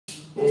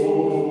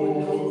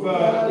Oh,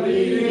 the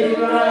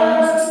bleeding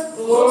lamb.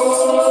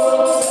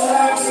 Oh,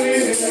 the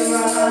bleeding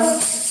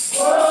lamb.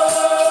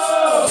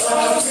 Oh, the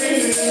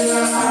bleeding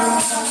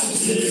lamb.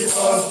 He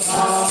was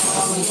found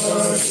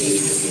worthy.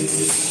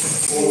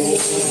 Oh, the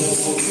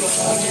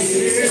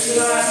bleeding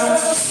lamb.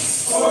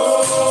 Oh,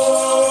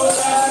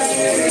 the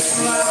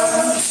bleeding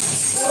lamb.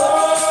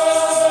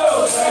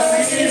 Oh, the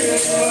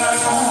bleeding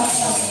lamb.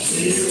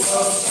 He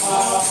was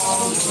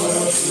found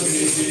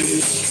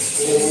worthy.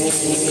 Oh,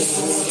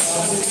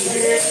 the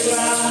bleeding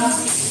lamb.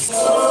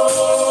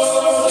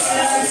 Oh, the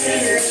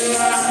bleeding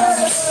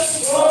lamb.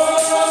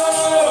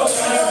 Oh,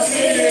 the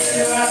bleeding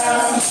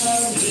lamb.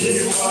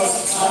 He was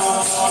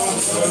found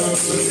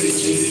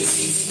worthy.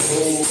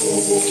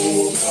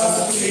 Oh, the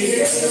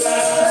bleeding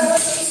lamb.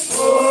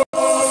 Oh,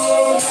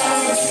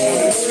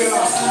 hallelujah.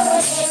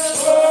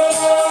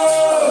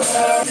 Oh,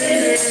 the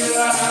bleeding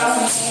lamb.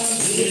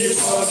 He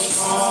was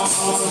found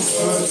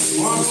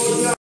worthy. One more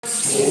time.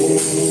 Oh,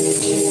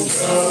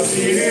 the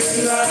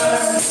bleeding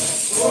lamb.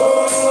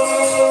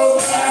 Oh,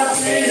 the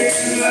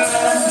bleeding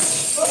lamb.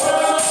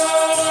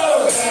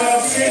 Oh, the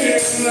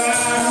bleeding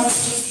lamb.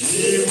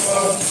 He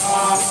was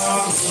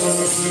found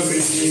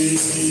worthy.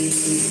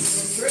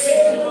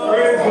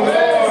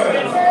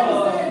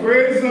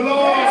 Praise the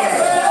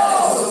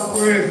Lord.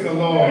 Praise the Lord. Praise the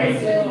Lord.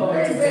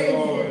 Praise the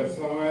Lord.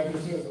 So it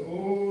says,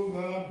 oh,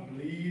 the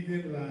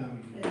bleeding lamb.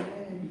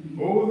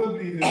 Oh, the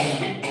bleeding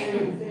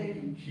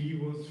lamb. He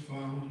was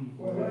found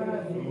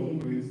worthy. Oh,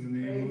 praise the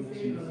name of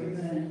Jesus.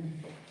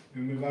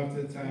 And we love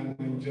the time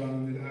when John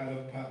and the Isle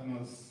of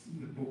Patmos,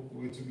 the book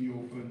were to be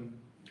opened.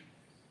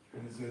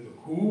 And it said,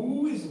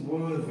 who is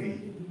worthy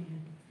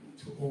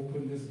to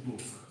open this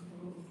book?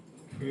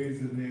 Praise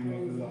the name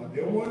of the Lord.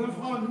 They would have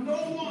found no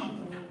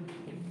one.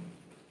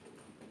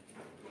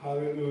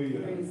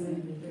 Hallelujah.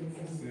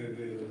 Said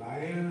the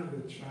Lion of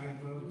the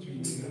tribe of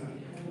Judah,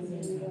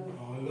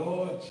 our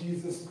Lord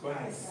Jesus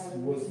Christ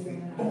was the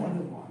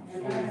only one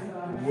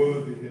found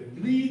worthy. The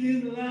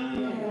bleeding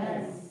lamb.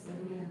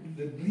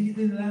 The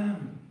bleeding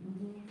lamb.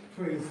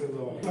 Praise the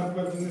Lord. My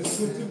brethren, it's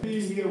good to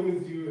be here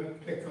with you at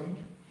Peckham.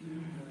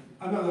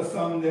 Another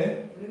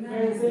Sunday.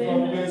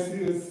 God bless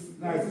you. It's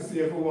nice to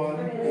see everyone.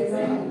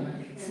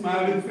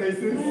 Smiling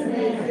faces.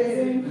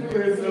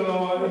 Praise the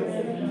Lord. I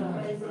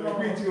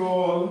greet you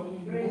all.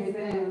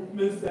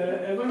 Mr.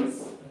 Evans.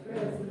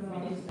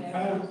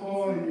 And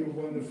all you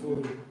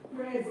wonderful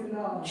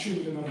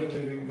children of the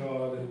living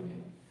God.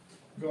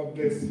 God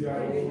bless you. I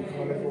won't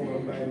call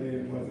everyone by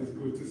name, but it's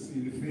good to see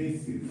the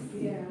faces.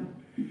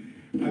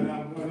 And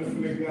I'm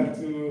wonderfully glad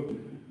to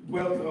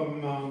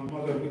welcome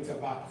Mother Rita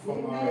back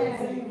from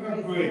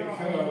her break,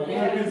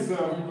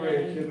 well-deserved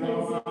break, you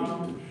know.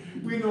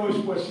 We know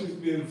what she's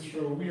been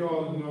through. We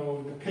all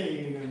know the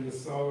pain and the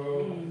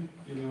sorrow,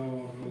 you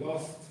know, the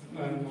lost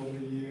land over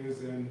the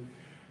years, and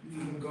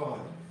thank God.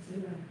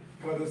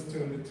 God has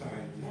turned the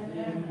tide.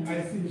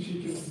 I think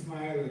she can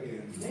smile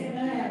again.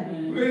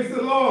 Amen. Praise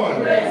the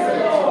Lord. Praise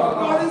the Lord.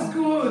 God is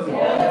good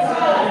all the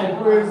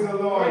time. Praise the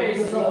Lord.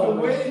 Because of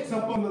the wait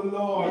upon the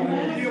Lord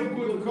and be of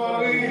good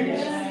courage,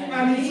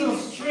 and He shall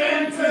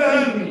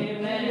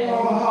strengthen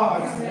our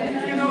hearts.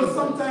 You know,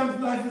 sometimes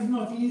life is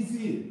not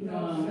easy.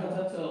 No, not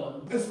at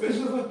all.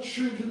 Especially for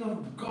children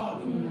of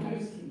God.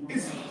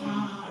 It's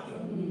hard.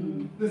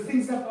 The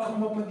things that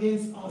come up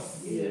against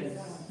us.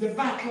 The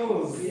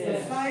battles, the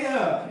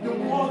fire, the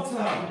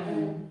water,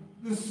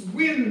 this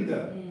wind,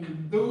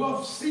 the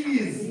rough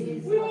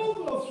seas. We all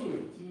go through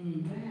it.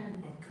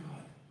 But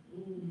God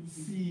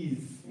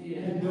sees, He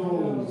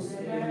knows,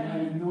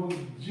 and He knows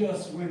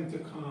just when to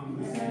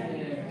come.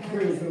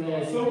 Praise the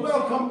Lord. So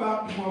welcome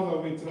back, Mother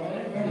Rita.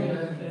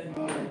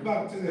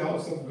 Back to the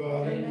house of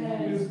God.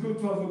 It's good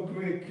to have a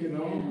break, you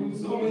know.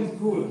 It's always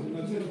good, you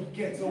know, to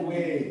get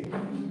away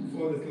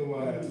for a little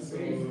while. So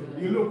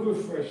you look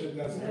refreshed,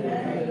 that's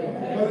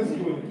good. God is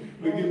good.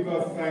 We give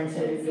God thanks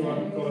and give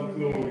God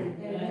glory.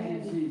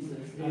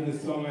 And the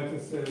songwriter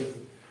says,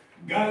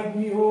 guide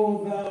me,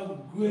 O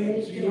thou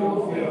great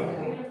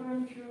Jehovah,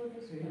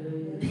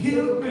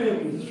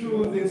 pilgrim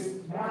through this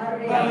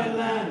barren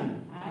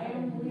land.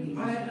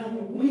 I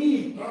am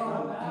weak,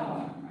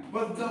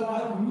 but thou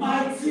art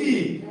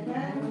mighty.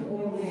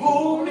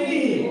 Hold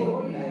me.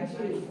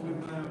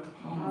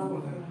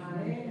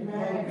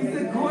 Is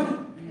it good?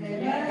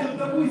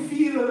 That we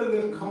feel a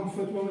little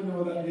comfort when we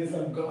know that there's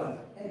a God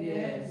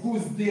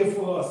who's there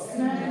for us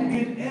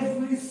in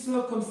every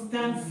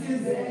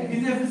circumstances,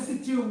 in every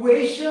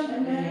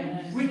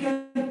situation. We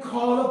can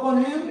call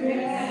upon Him.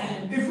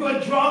 If we're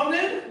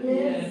drowning,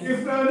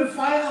 if we're in the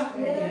fire,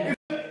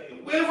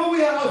 wherever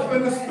we are,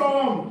 in the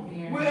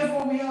storm,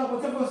 wherever we are,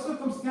 whatever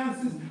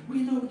circumstances,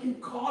 we know we can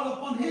call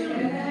upon Him.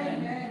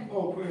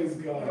 Oh, praise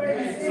God.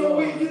 So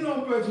we, you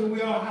know, brethren,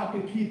 we are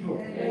happy people.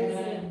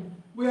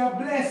 We are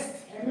blessed.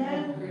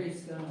 Amen.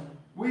 Praise God.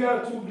 We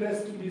are too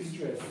blessed to be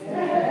stressed.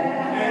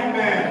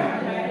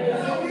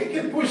 Amen. So we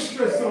can push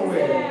stress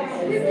away.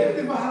 We can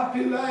live a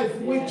happy life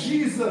with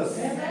Jesus.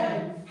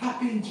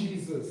 Happy in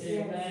Jesus.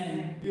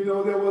 You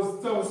know, I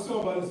was so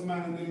about this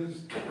man,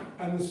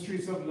 on the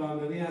streets of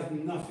London. He has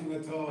nothing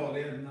at all.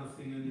 He had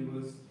nothing, and he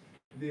was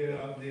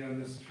there out there on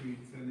the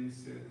streets, and he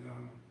said,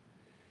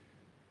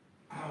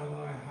 all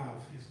I have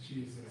is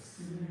Jesus,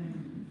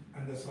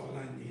 and that's all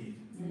I need.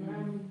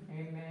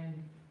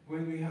 Amen.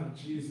 When we have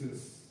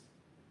Jesus,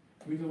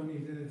 we don't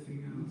need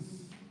anything else.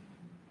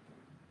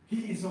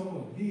 He is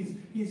all.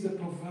 He's the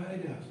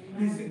provider.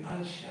 He's the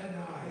Al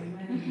Shaddai.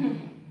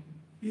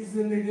 He's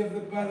the lady of the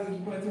battle,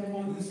 bright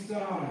upon the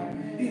star.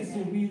 He's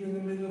the wheel in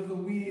the middle of the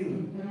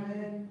wheel.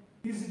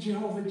 He's the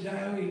Jehovah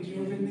Jireh,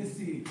 Jehovah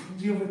Nissi,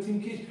 Jehovah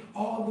Tinkish.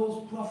 All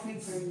those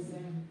prophets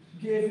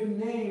gave him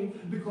name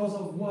because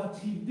of what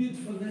he did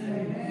for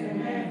them.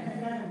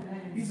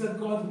 He's a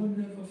God who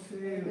never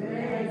fails.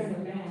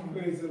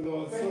 Praise the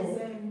Lord. So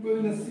we're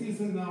in a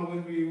season now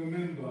when we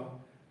remember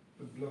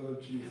the blood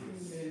of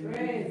Jesus.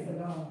 Praise the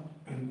Lord.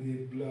 And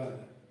the blood,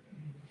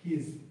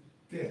 his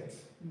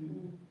death,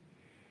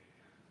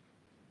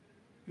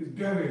 his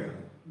burial,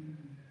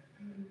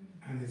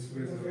 and his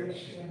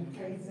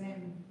resurrection.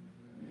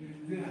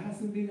 There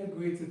hasn't been a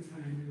greater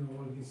time in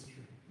our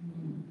history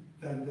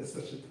than there's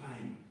such a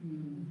time.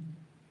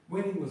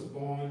 When he was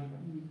born,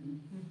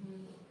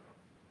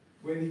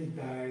 when he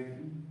died,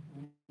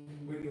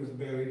 when he was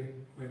buried,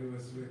 when he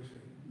was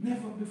resurrected.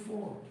 Never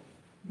before.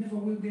 Never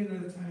will be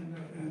another time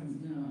like that.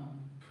 No.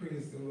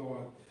 Praise the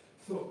Lord.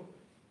 So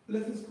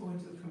let us go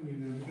into the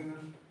communion. We're going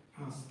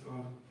to ask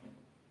God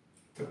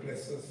to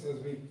bless us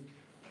as we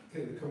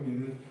take the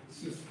communion.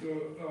 Sister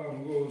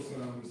Rose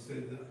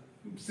said,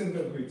 send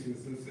her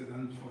greetings and said,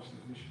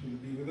 unfortunately, she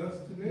couldn't be with us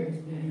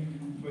today.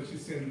 But she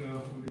sent her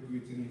holy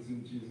greetings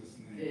in Jesus'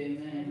 name.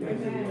 Amen.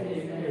 Praise the Lord.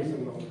 Praise the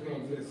Lord.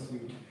 God bless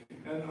you.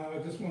 And I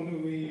just want to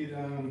read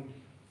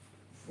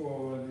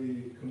for the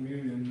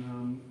communion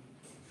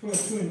 1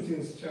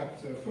 Corinthians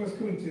chapter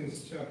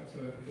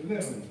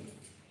 11.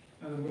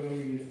 And I'm going to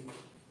read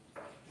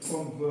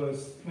from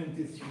verse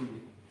 23.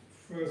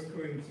 1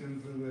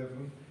 Corinthians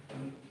 11,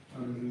 and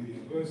hallelujah.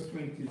 Verse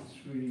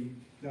 23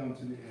 down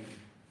to the end.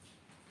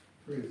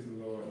 Praise the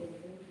Lord.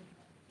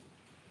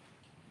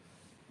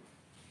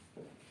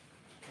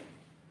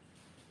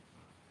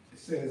 It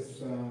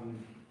says,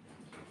 1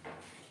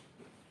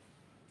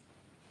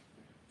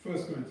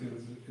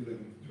 Corinthians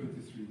 11,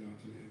 23 down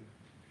to the end.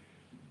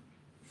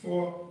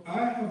 For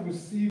I have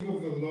received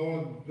of the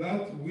Lord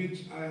that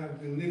which I have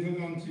delivered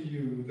unto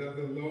you, that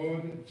the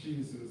Lord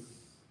Jesus,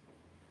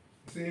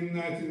 the same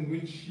night in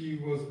which he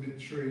was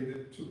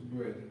betrayed, took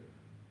bread.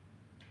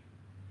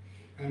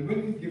 And when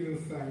he had given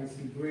thanks,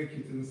 he brake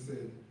it and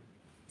said,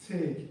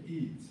 take,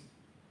 eat.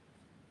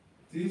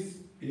 This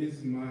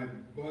is my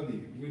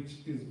body,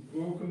 which is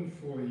broken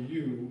for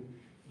you.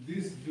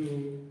 This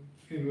do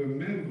in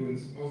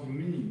remembrance of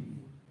me.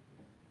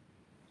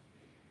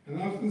 And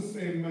after the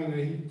same manner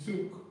he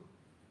took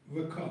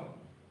the cup.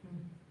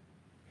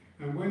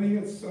 And when he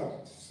had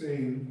supped,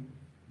 saying,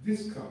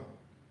 this cup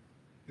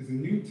is a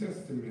New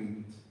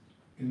Testament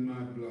in my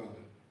blood.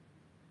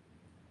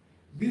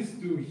 This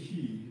do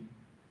he,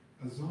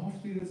 as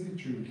often as he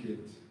drink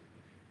it,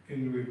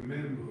 in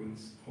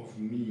remembrance of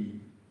me.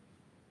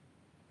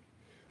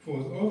 For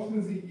as often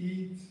as he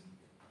eat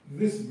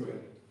this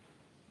bread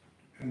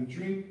and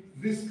drink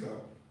this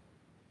cup,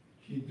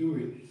 he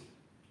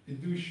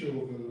do show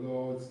the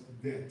Lord's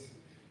death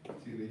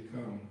till he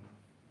come.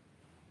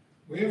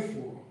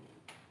 Wherefore,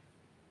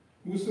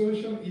 whoso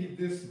shall eat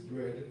this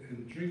bread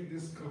and drink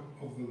this cup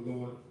of the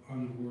Lord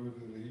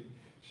unworthily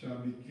shall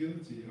be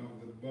guilty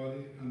of the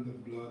body and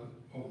the blood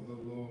of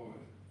the Lord.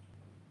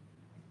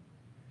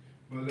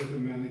 But let a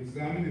man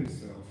examine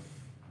himself,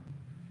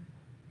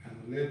 and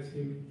let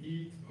him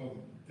eat of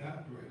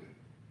that bread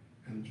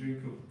and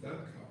drink of that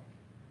cup.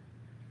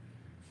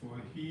 For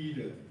he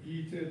that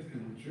eateth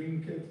and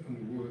drinketh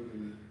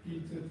unworthily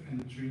eateth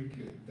and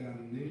drinketh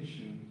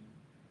damnation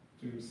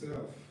to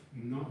himself,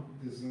 not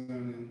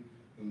discerning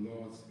the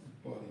Lord's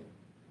body.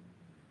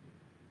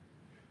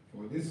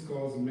 For this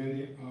cause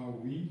many are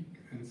weak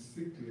and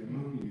sickly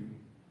among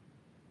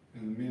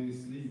you, and many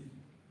sleep.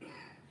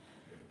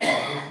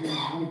 If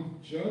we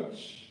would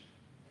judge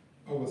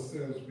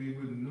ourselves, we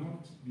would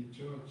not be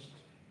judged.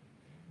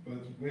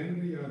 But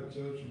when we are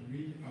judged,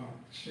 we are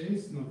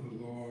chastened of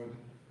the Lord,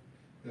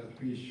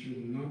 that we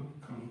should not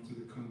come to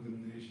the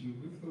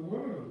condemnation with the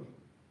world.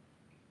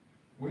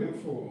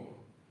 Wherefore,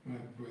 my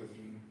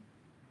brethren,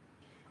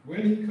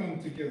 when ye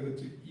come together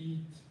to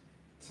eat,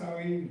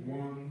 tarry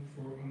one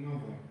for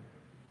another.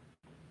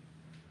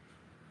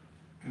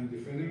 And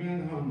if any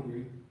man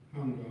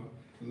hunger,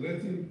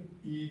 let him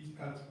eat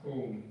at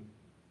home,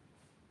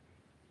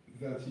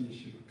 that he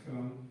should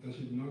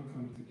not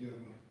come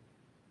together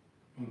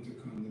unto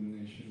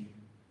condemnation.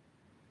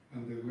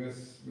 And the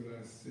rest will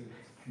I set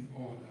in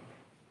order.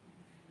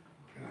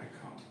 And I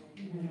come.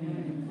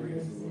 Amen.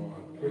 Praise the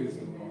Lord. Praise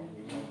the Lord.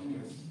 The Lord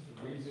bless the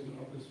reading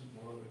of this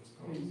word.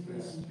 God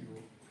bless you.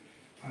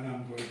 And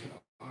I'm going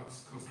to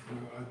ask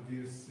our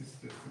dear sisters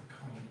to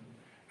come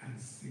and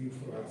sing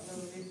for us.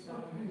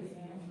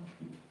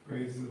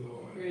 Praise the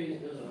Lord.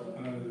 Praise the Lord.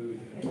 Hallelujah.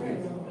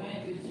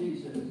 Thank you,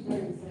 Jesus.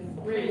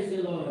 Praise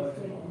the Lord.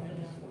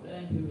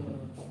 Thank you, Lord.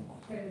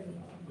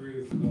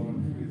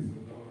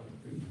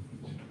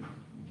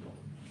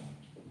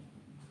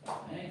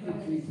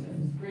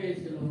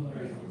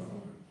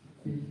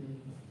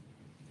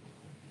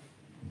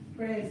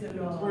 Praise the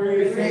Lord.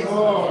 Praise the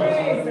Lord.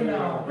 Praise the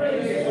Lord.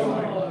 Praise the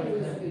Lord.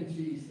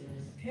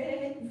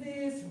 Take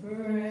this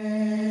bread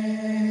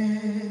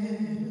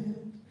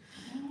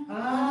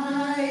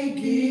I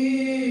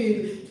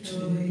give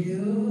to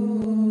you.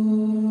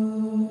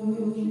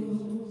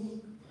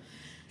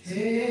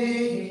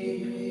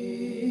 Take it,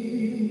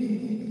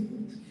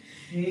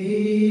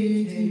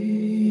 eat it,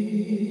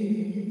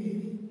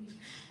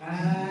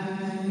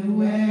 and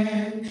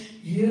when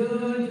you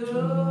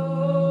do,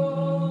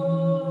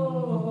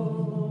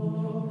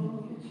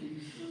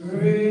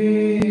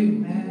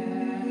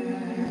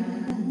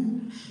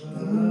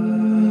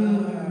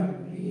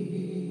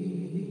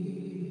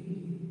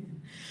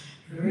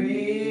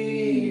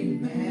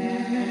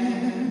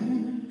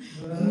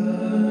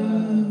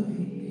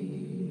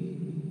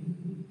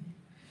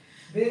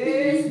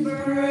 this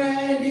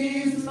bread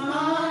is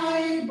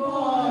my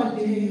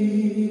body,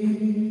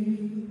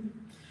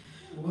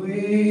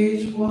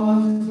 which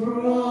was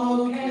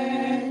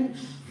broken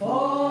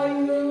for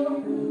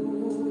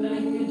you.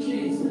 Thank you,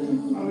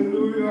 Jesus.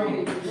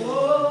 Hallelujah.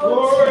 Oh,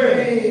 Glory.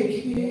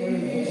 take it,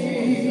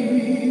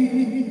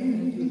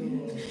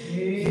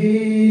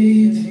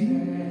 eat it,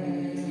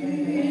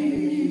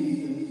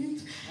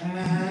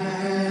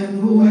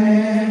 and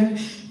when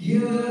you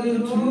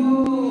do,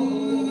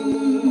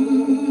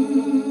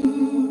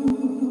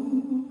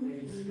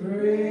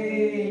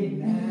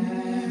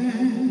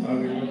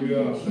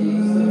 Hallelujah.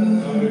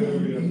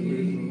 Hallelujah.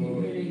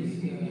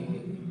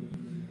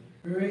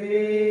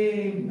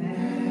 Praise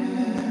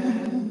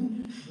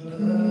the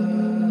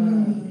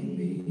Lord.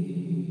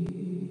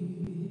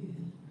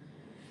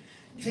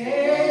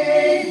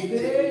 Take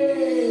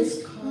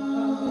this cup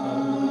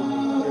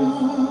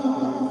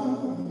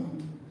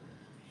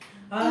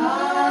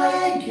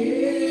I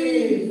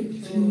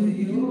give to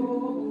you.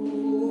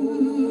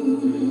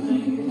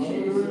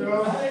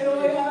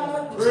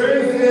 Hallelujah.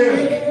 Praise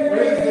Him.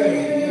 Praise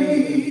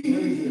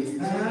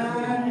Him.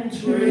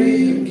 And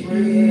drink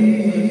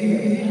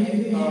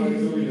it.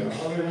 Hallelujah.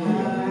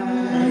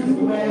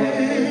 And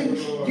when you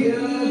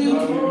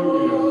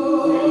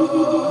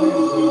Praise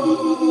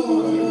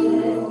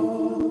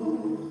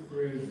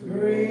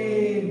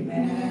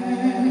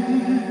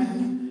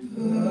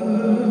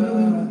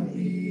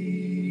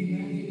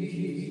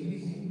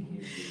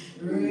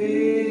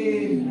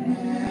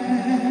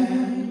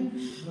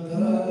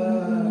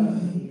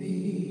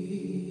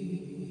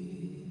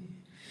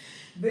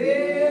the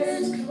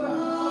this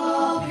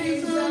cup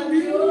is a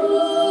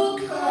new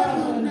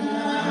covenant,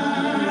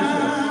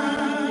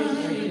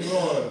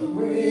 Lord.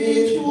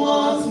 which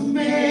was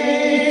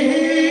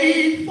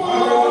made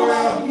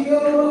for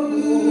you.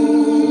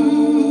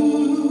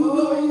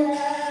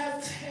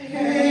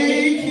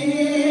 Take it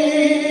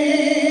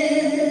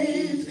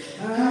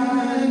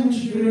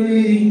and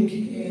drink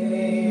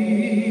it,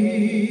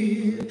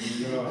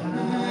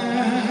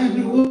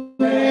 and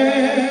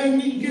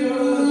when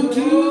you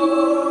do,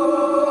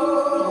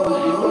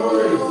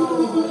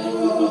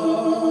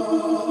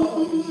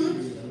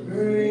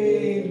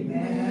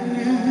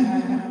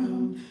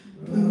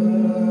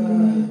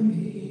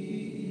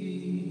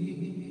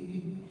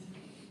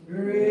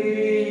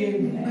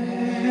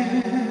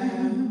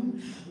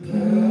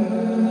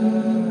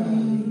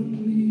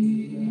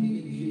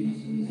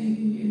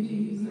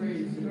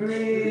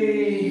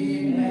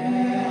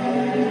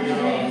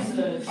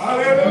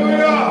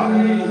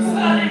 Hallelujah.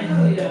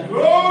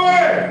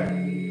 Glory.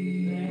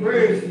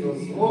 Praise the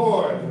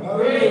Lord.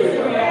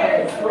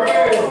 Hallelujah. Praise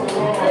the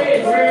Lord.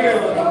 Praise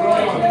the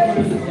Lord.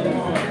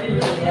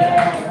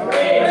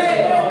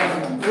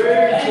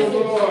 Praise the Lord. Praise the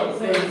Lord.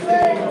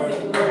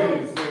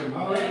 Praise Him.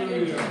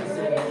 Hallelujah.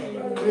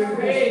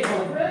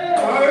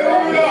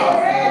 Hallelujah.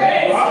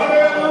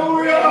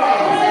 Hallelujah.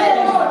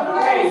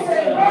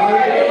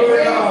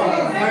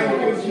 Hallelujah.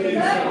 Thank you,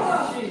 Jesus.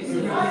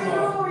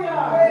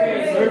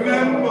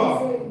 Remember,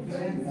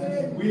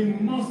 we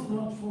must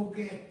not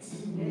forget.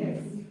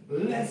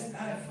 Lest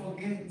I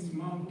forget,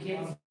 Mom.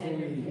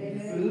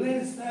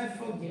 Lest I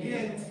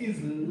forget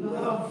His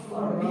love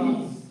for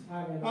me.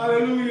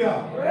 Hallelujah.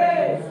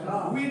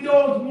 We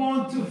don't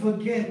want to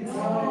forget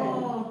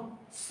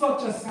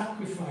such a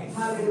sacrifice.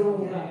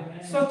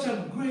 Such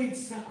a great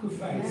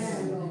sacrifice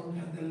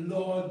that the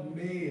Lord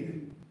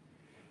made.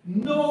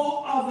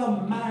 No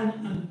other man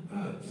on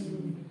earth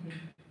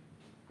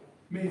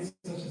made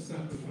such a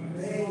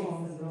sacrifice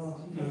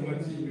than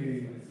what He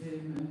made.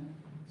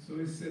 So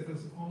He said,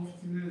 as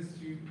often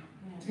as you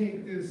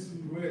take this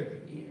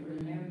bread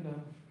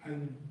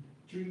and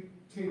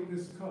take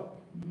this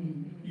cup,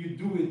 you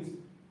do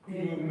it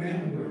in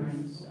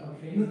remembrance.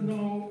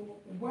 No,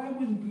 why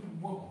wouldn't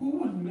who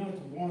would not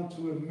want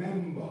to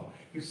remember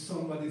if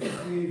somebody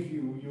saved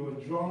you? You were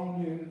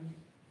drowning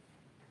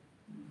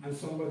and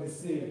somebody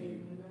saved you.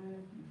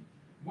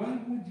 Why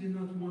would you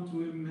not want to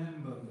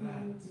remember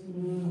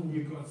that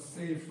you got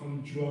saved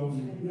from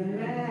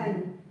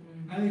drowning?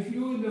 And if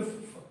you're in the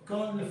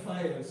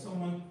fire,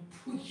 someone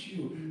puts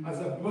you as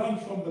a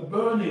branch from the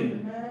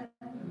burning,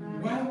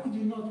 why would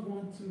you not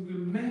want to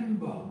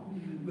remember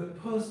the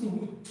person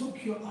who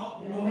took you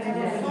out of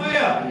the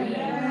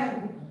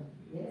fire?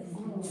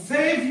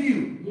 save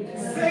you,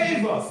 Yes.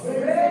 save us.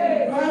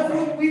 Yes. Why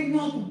would we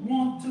not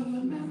want to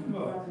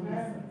remember?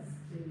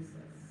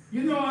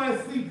 You know, I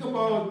think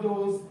about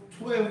those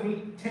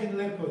 10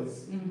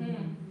 lepers.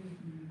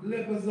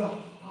 Lepers are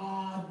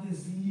hard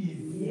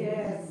disease.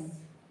 Yes.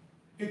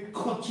 It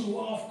cut you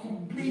off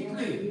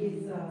completely.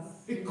 Jesus.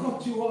 It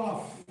cut you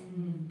off.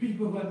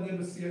 People who had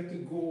never seen had to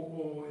go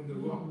all in the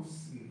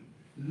rocks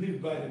and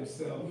live by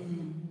themselves.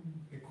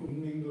 They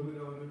couldn't mingle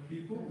with other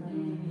people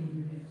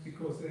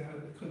because they had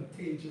a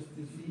contagious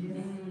disease.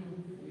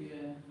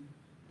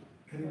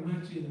 And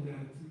imagine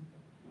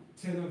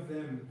that 10 of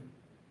them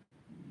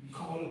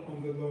call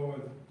upon the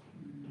Lord.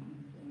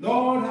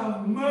 Lord,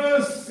 have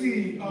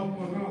mercy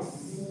upon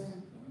us.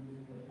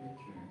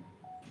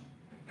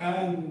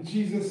 And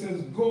Jesus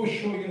says, go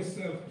show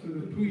yourself to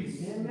the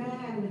priest.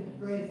 Amen.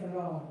 Praise the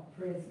Lord.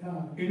 Praise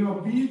God. In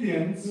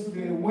obedience,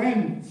 they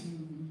went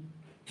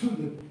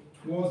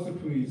towards the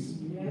priest.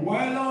 Yes.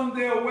 While on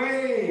their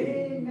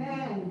way,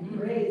 Amen.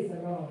 Praise the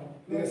Lord.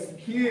 their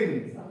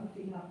skin.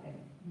 Something happened.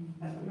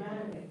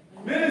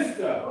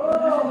 Minister.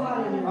 Oh,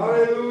 hallelujah.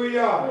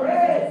 Hallelujah.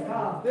 Praise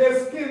God.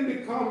 Their skin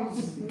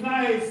becomes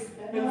nice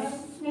and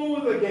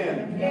smooth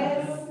again.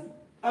 Yes.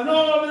 And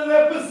all the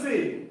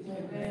leprosy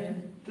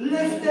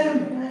left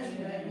them.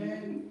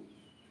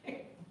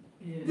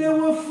 They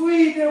were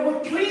free, they were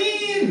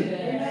clean.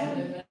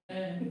 Amen.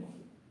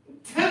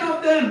 10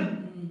 of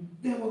them,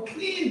 they were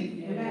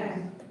clean.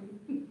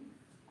 Amen.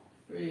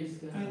 Praise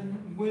God.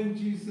 And when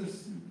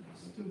Jesus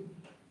stood,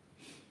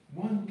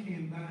 one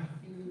came back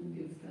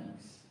Give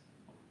thanks.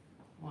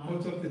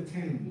 out of the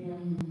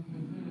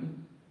 10.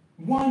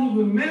 One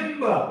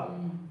remember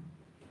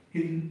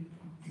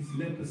his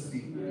leprosy.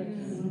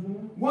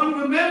 One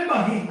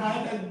remember he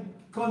had a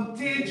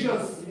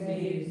contagious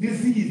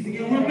disease. He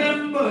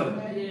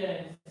remembered.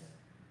 Yes.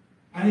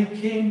 And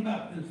he came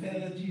back and fell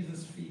at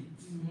Jesus' feet.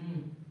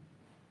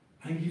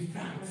 And give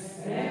thanks.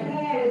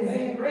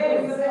 Amen.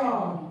 Praise the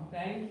Lord.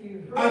 Thank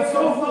you. And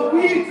so for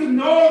we to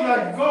know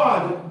that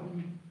God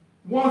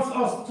wants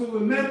us to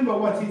remember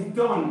what he's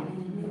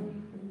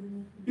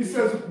done. He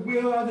says,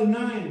 where are the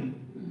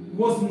 9?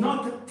 Was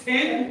not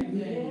 10?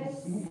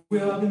 Yes.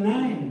 Where are the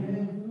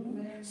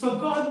 9? So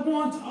God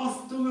wants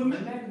us to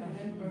remember.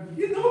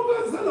 You know,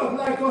 God's a lot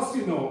like us,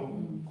 you know.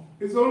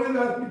 It's only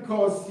that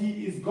because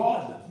he is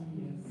God.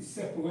 He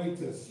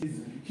separates us.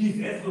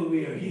 He's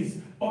everywhere. He's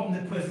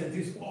omnipresent.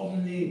 He's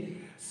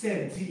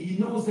omniscient. He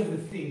knows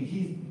everything.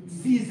 He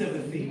sees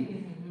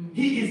everything.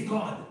 He is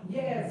God.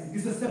 Yes.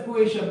 It's a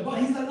separation. But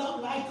he's a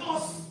lot like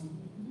us.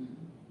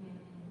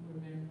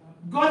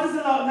 God is a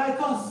lot like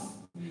us.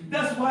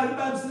 That's why the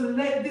Bible says,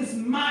 let this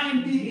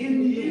mind be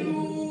in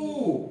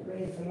you.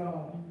 Praise the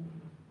Lord.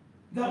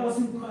 That was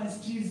in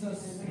Christ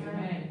Jesus.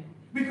 Amen.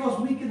 Because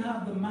we can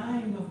have the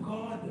mind of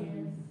God.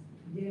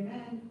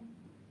 Amen.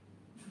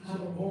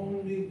 So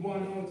only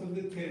 1 out of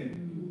the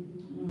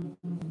 10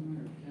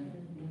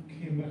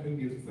 came back and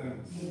gave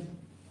thanks.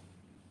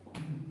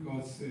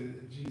 God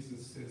said,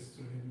 Jesus says to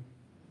him,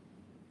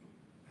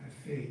 have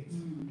faith.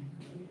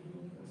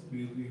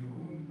 Will be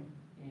whole.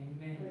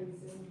 Amen.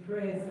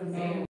 Praise the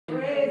Lord.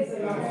 Praise the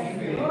Lord.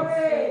 Amen.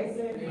 Praise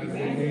the As Lord. the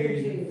Thank you,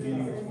 name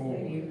being Jesus. whole.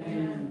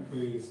 Amen.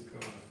 Praise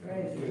God.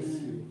 Praise God bless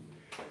you.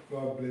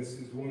 God bless.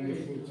 It's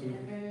wonderful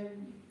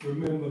to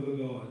remember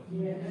the Lord.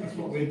 Yes. That's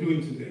what we're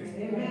doing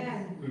today.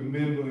 Amen.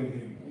 Remembering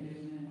him.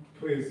 Amen.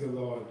 Praise the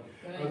Lord.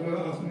 Thank I'm going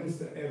to ask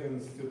Minister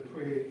Evans to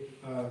pray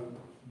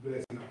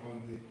blessing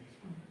upon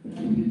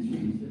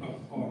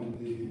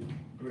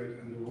the bread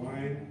and the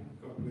wine.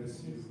 God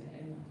bless you.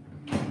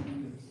 Yes.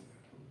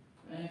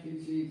 Thank you,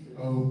 Jesus.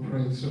 Oh,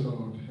 praise the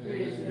Lord.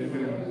 Praise the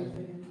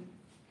Amen.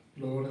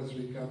 Lord, as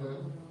we gather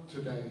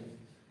today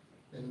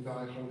in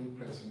thy holy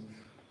presence,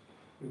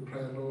 we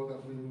pray, Lord,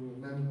 that we will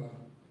remember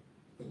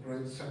the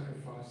great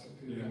sacrifice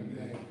that you have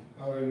made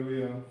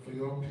Hallelujah. for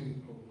your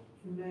people,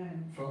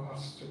 Amen. for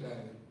us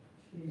today.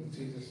 In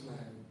Jesus'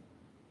 name.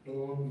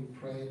 Lord, we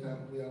pray that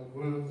we are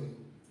worthy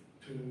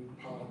to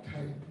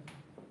partake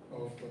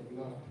of the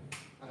blood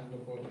and the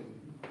body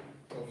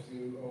of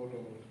you, O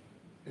Lord.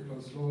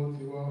 Because, Lord,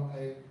 you are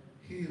a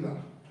healer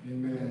at the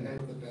Amen. end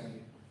of the day.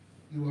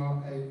 You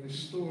are a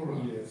restorer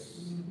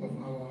Yes. of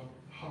our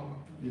heart,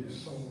 Yes.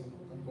 soul,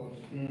 and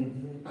body.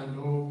 Mm-hmm. And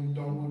Lord, we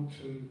don't want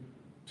to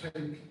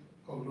take,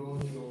 oh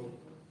Lord, your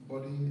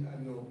body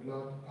and your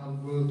blood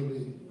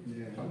unworthily.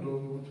 Yeah. But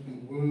Lord, we want to be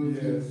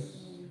worthy Yes.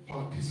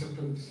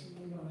 participants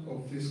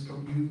of this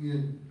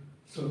communion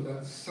so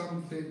that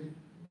something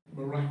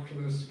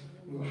miraculous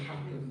will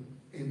happen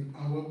in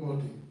our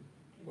body.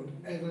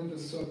 Whatever the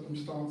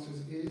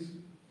circumstances is,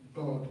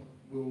 God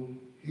will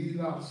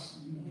heal us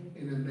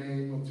in the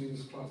name of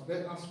Jesus Christ.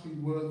 Let us be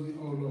worthy,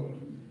 O Lord.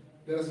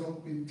 Let us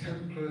not be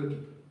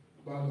tempered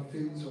by the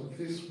things of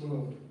this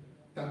world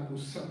that will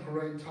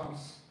separate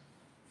us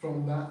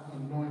from that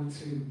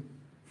anointing,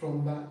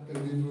 from that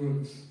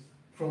deliverance,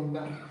 from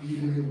that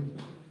healing,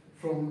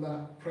 from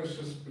that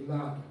precious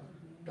blood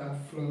that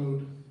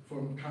flowed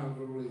from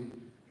Calvary.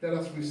 Let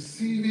us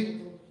receive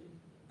it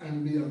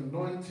and be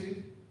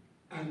anointed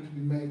and to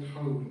be made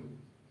whole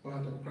by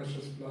the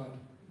precious blood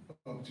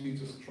of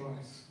Jesus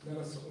Christ. Let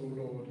us, O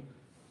Lord,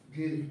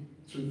 give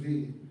to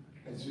thee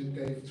as you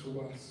gave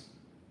to us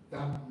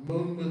that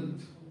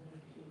moment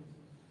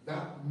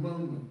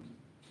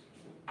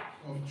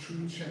of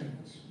true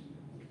change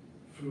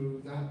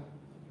through that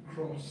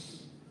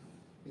cross.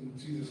 In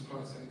Jesus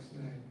Christ's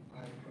name, I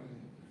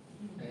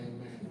pray.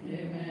 Amen.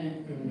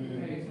 Amen.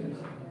 Praise the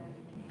Lord.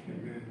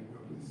 Amen.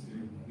 God bless you.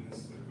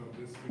 Minister, God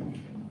bless you.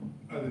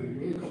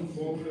 Hallelujah. You come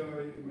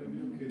forward, maybe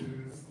okay to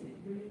this.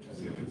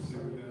 See if it's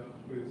over there.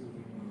 Praise the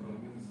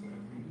Lord.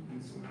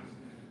 Minister,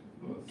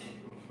 Lord,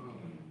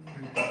 Father.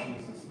 Thank you,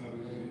 Jesus.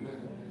 Hallelujah.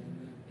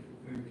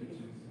 Thank you,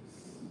 Jesus.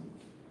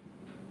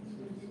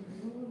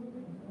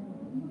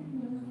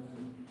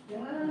 I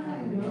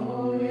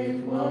know it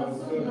was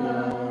the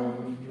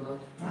blood.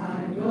 I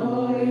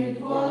know it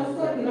was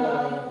the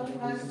blood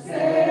that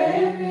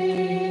saved me.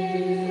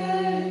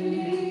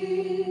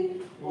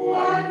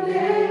 One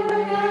day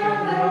when I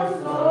was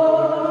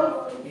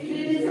lost,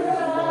 Jesus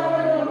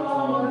died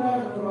upon the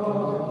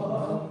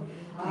cross.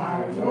 I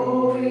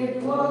know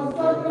it was the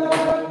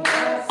blood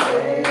that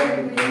saved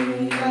me,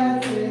 that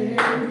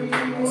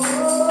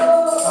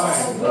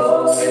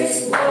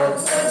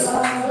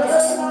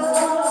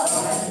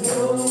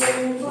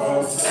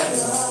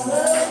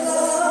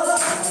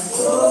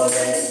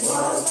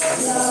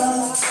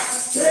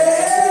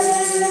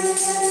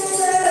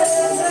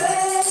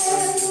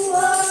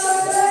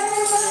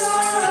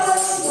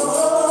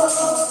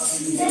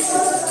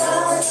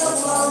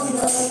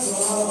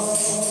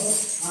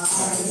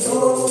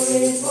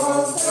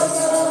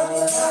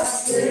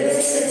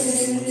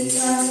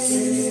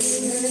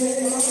saved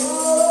me.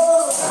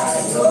 Oh, I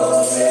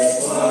know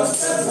it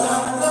was the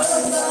blood.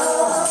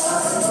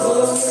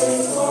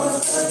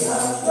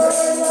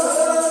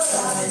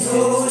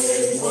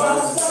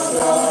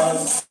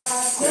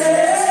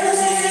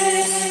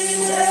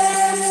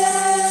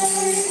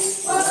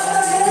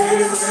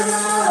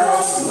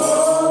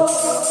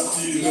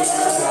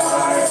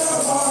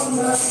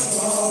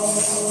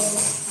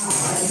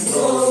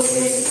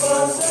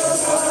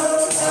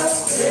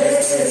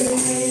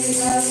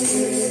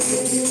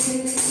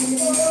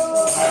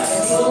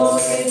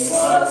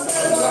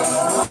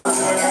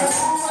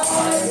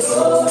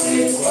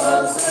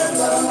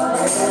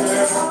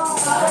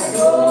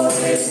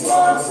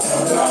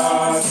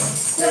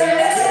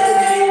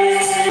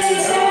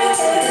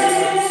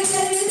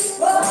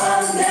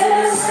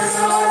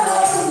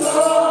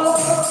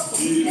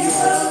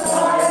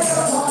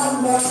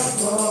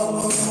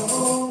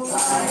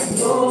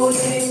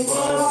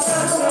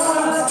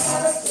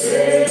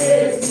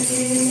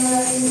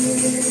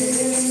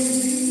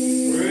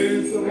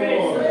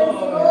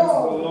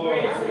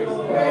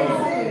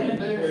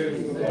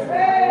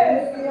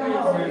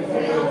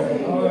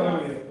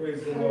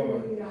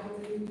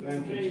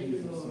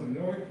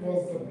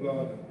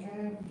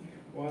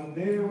 One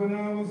day when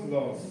I was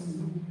lost,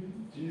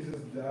 Jesus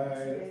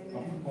died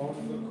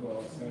upon the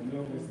cross. I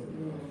know it's the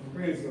blood.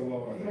 Praise the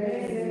Lord.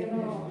 Praise the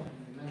Lord.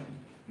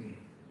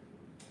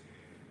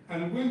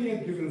 And when he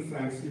had given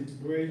thanks, he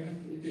broke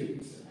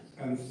it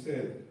and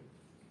said,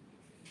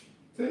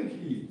 "Take,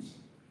 eat.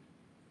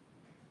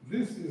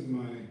 This is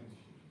my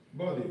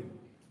body,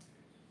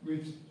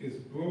 which is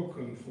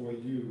broken for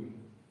you.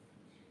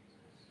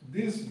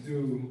 This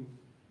do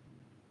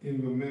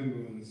in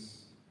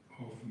remembrance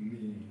of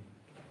me.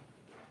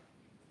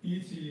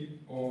 Eat ye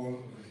all of it."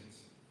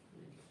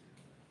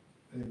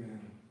 Amen.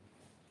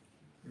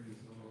 Praise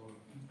the Lord.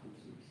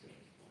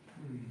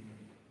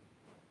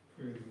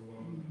 Praise the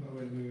Lord.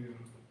 Hallelujah.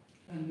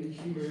 Thank you,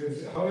 Jesus.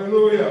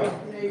 Hallelujah.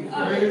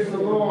 Praise the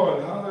Lord.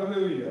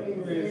 Hallelujah.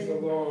 Praise the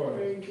Lord.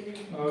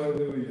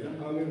 Hallelujah.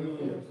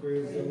 Hallelujah.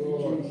 Praise the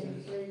Lord.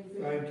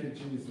 Thank you,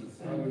 Jesus.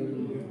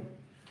 Hallelujah.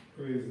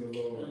 Praise the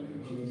Lord.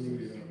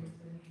 Hallelujah.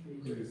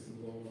 Praise the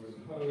Lord.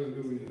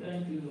 Hallelujah.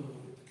 Thank you, Lord.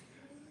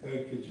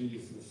 Thank you,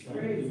 Jesus.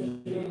 Praise the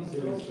Hallelujah. Lord.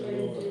 Praise the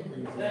Lord.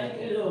 Thank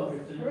you, Lord.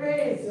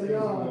 Praise the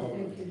Lord.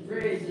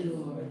 Praise the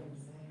Lord.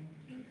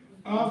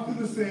 After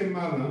the same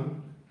manner,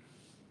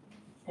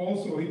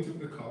 also he took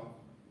the cup.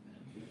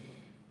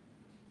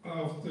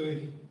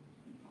 After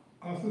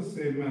the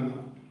same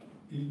manner,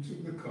 he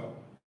took the cup.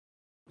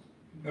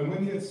 And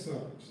when he had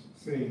supped,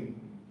 saying,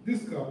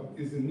 "This cup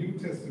is the New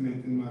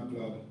Testament in my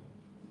blood.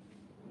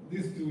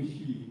 This do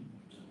ye,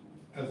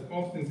 as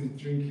often as you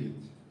drink it,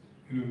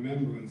 in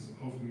remembrance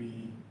of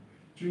me."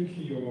 Drink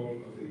ye all of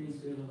it.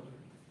 Praise the Lord.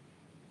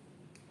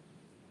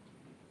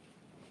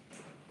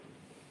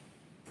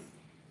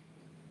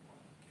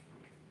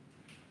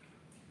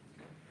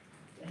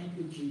 Thank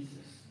you,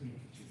 Jesus.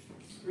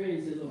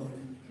 Praise the Lord.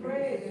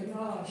 Praise the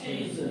Lord.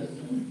 Jesus.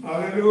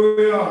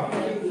 Hallelujah.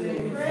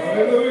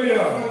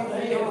 Hallelujah.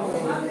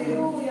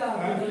 Hallelujah.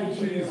 Thank you,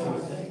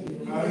 Jesus.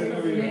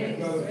 Hallelujah.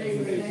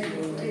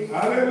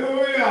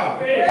 Hallelujah.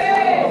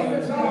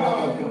 Praise the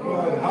Lord.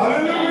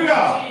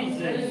 Hallelujah.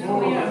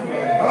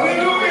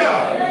 Hallelujah.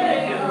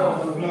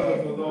 The blood of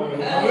the Lord.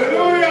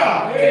 Hallelujah.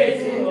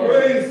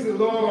 Praise the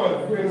Lord.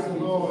 Praise the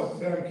Lord.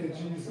 Thank you,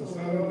 Jesus.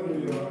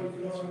 Hallelujah.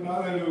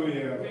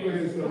 Hallelujah.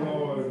 Praise the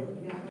Lord.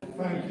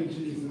 Thank Thank you,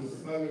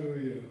 Jesus.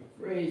 Hallelujah.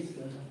 Praise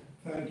God.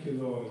 Thank you,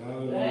 Lord. Thank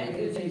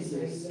Hallelujah. you,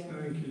 Jesus.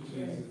 Thank you,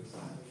 Jesus.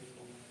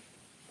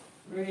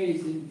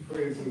 Praise Him.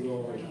 Praise the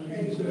Lord.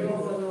 Praise the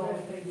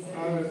Lord.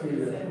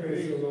 Hallelujah.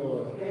 Praise the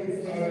Lord.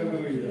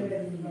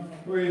 Hallelujah.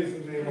 Praise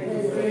the name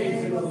of the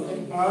Praise the Lord.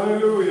 Lord.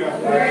 Hallelujah.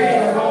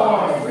 Praise the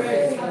Lord.